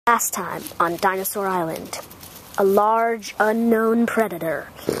Last time on Dinosaur Island, a large unknown predator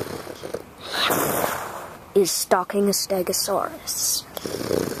is stalking a Stegosaurus.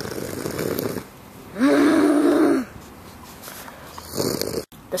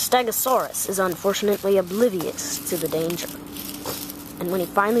 The Stegosaurus is unfortunately oblivious to the danger, and when he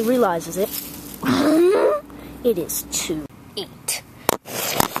finally realizes it, it is too late.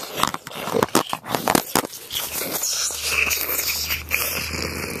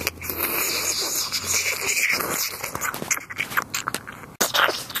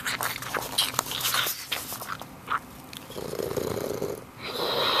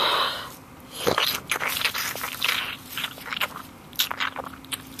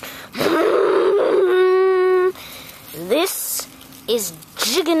 This is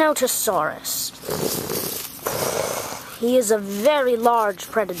Giganotosaurus. He is a very large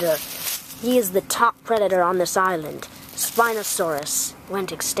predator. He is the top predator on this island. Spinosaurus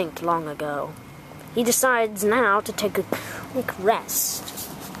went extinct long ago. He decides now to take a quick rest.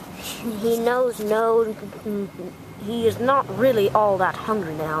 He knows he is not really all that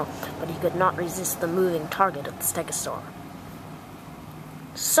hungry now, but he could not resist the moving target of the Stegosaur.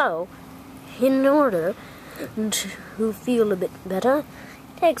 So, in order to feel a bit better,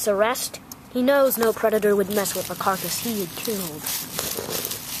 he takes a rest. He knows no predator would mess with the carcass he had killed.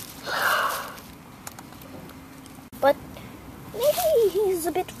 But maybe he's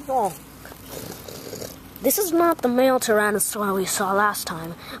a bit wrong. This is not the male Tyrannosaur we saw last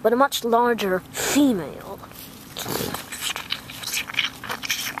time, but a much larger female.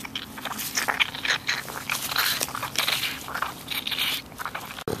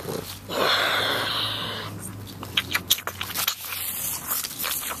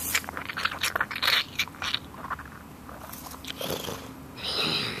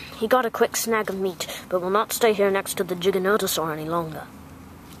 He got a quick snag of meat, but will not stay here next to the Giganotosaur any longer.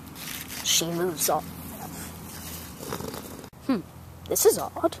 She moves off. This is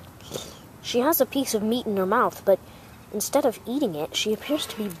odd. She has a piece of meat in her mouth, but instead of eating it, she appears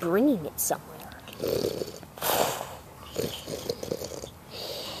to be bringing it somewhere.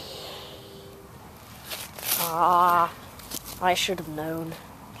 Ah, I should have known.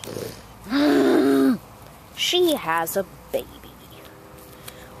 She has a baby.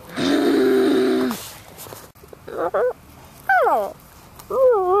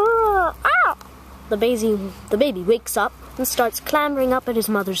 The baby wakes up and starts clambering up at his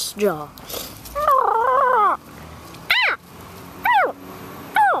mother's jaw.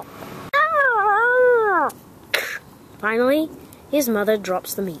 Finally, his mother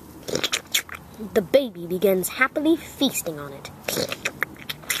drops the meat. The baby begins happily feasting on it.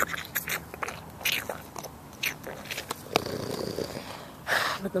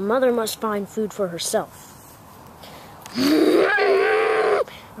 But the mother must find food for herself.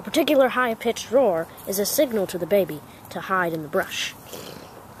 A particular high-pitched roar is a signal to the baby to hide in the brush.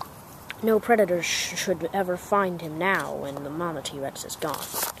 No predator should ever find him now when the Mama T-Rex is gone.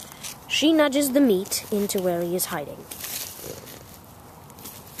 She nudges the meat into where he is hiding.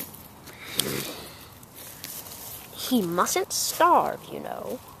 He mustn't starve, you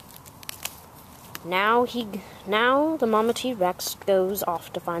know. Now the Mama T-Rex goes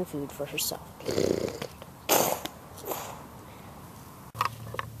off to find food for herself.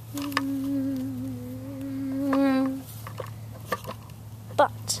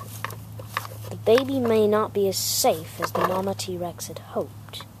 But the baby may not be as safe as the Mama T-Rex had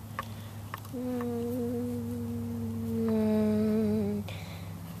hoped.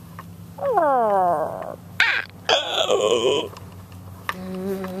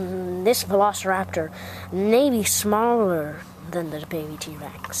 This velociraptor may be smaller than the baby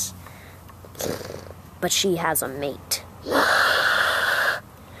T-Rex, but she has a mate.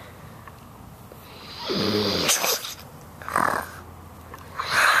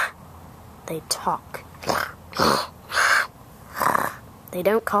 They talk. They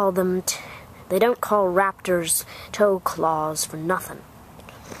don't call raptors toe claws for nothing.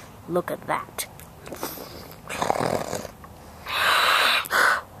 Look at that.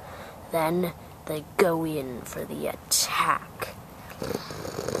 Then they go in for the attack.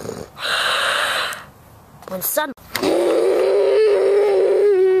 When suddenly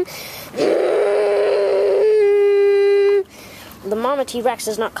the Mama T-Rex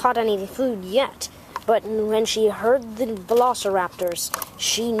has not caught any food yet, but when she heard the velociraptors,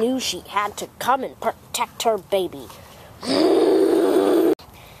 she knew she had to come and protect her baby.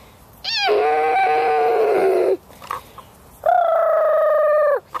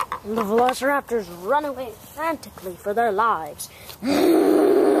 The velociraptors run away frantically for their lives.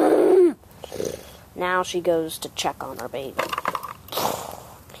 Now she goes to check on her baby.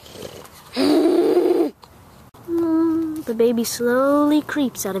 The baby slowly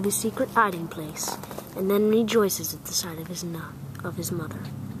creeps out of his secret hiding place, and then rejoices at the sight of his mother.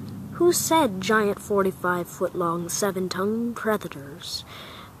 Who said giant 45-foot-long, 7-tongued predators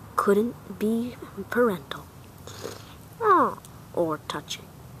couldn't be parental? Or touching.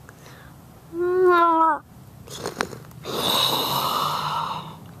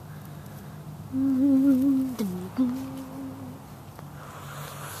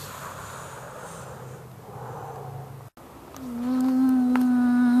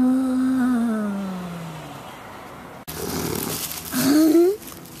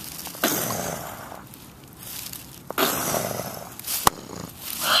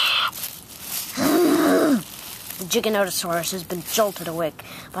 The Giganotosaurus has been jolted awake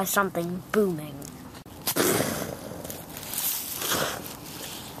by something booming.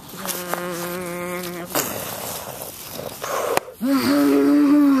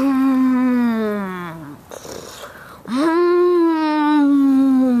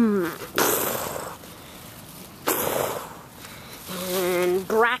 And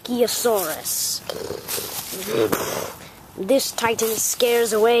Brachiosaurus. This titan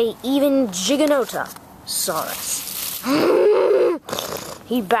scares away even Giganotosaurus.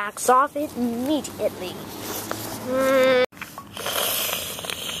 He backs off immediately.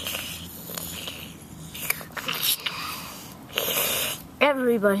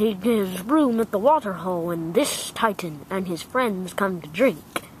 Everybody gives room at the waterhole when this titan and his friends come to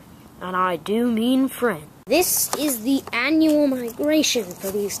drink. And I do mean friends. This is the annual migration for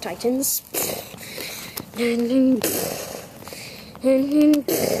these titans.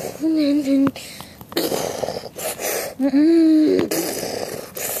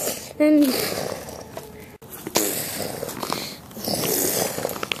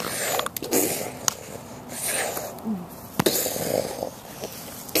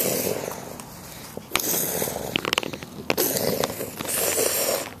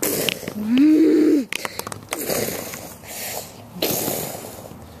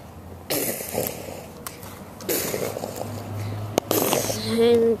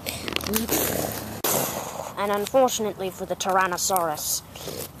 And unfortunately for the Tyrannosaurus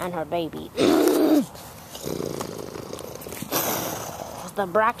and her baby, the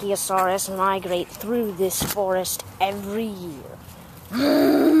Brachiosaurus migrate through this forest every year.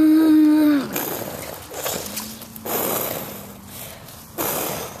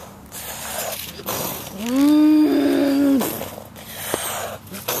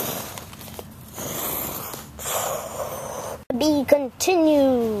 Be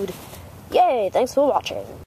continued. Yay, thanks for watching.